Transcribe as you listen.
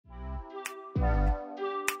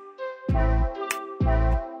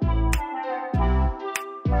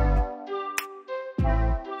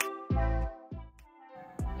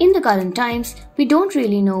the current times, we don't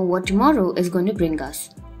really know what tomorrow is going to bring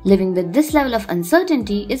us. Living with this level of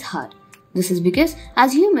uncertainty is hard. This is because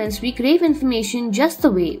as humans, we crave information just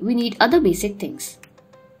the way we need other basic things.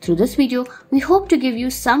 Through this video, we hope to give you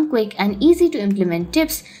some quick and easy to implement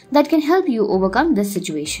tips that can help you overcome this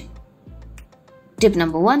situation. Tip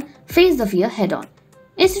number 1. Face the fear head on.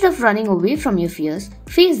 Instead of running away from your fears,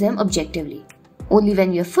 face them objectively. Only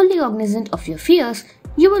when you are fully cognizant of your fears,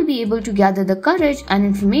 you will be able to gather the courage and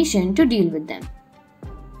information to deal with them.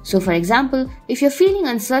 So for example, if you're feeling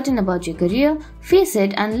uncertain about your career, face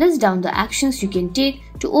it and list down the actions you can take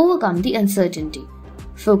to overcome the uncertainty.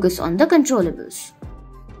 Focus on the controllables.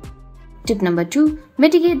 Tip number 2.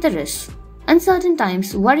 Mitigate the risks. Uncertain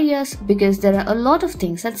times worry us because there are a lot of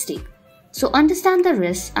things at stake. So understand the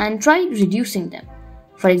risks and try reducing them.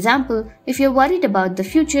 For example, if you're worried about the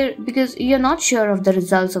future because you're not sure of the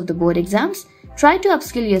results of the board exams, try to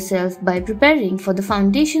upskill yourself by preparing for the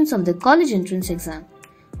foundations of the college entrance exam.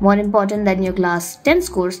 More important than your class 10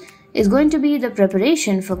 scores is going to be the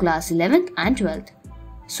preparation for class 11th and 12th.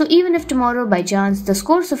 So even if tomorrow by chance the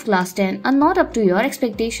scores of class 10 are not up to your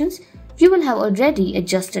expectations, you will have already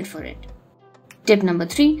adjusted for it. Tip number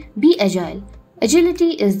 3. Be agile.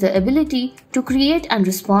 Agility is the ability to create and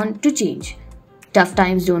respond to change. Tough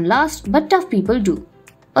times don't last, but tough people do.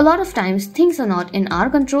 A lot of times things are not in our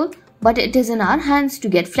control, but it is in our hands to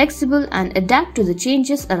get flexible and adapt to the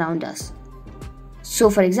changes around us. So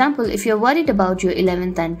for example, if you're worried about your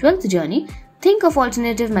 11th and 12th journey, think of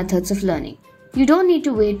alternative methods of learning. You don't need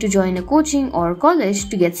to wait to join a coaching or college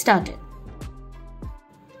to get started.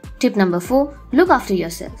 Tip number 4. Look after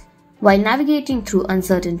yourself. While navigating through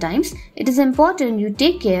uncertain times, it is important you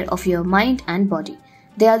take care of your mind and body.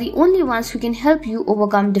 They are the only ones who can help you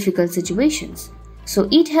overcome difficult situations. So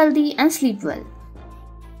eat healthy and sleep well.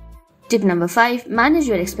 Tip number 5. Manage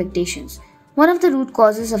your expectations. One of the root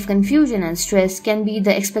causes of confusion and stress can be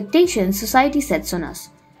the expectations society sets on us.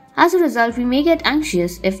 As a result, we may get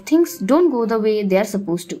anxious if things don't go the way they are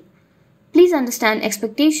supposed to. Please understand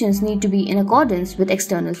expectations need to be in accordance with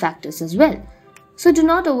external factors as well. So do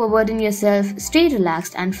not overburden yourself, stay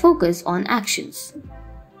relaxed and focus on actions.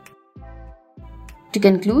 To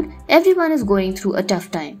conclude, everyone is going through a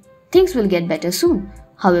tough time. Things will get better soon.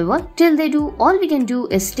 However, till they do, all we can do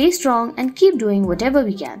is stay strong and keep doing whatever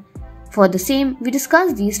we can. For the same, we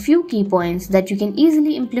discussed these few key points that you can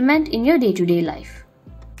easily implement in your day-to-day life.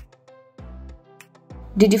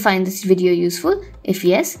 Did you find this video useful? If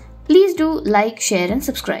yes, please do like, share and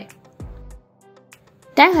subscribe.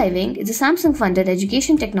 TagHive Inc. is a Samsung-funded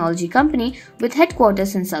education technology company with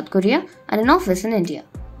headquarters in South Korea and an office in India.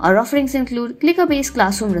 Our offerings include clicker-based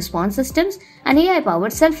classroom response systems and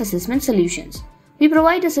AI-powered self-assessment solutions. We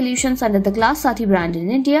provide the solutions under the ClassSaathi brand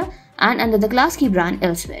in India and under the ClassKey brand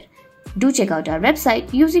elsewhere. Do check out our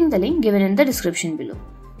website using the link given in the description below.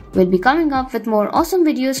 We'll be coming up with more awesome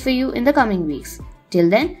videos for you in the coming weeks. Till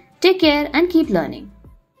then, take care and keep learning.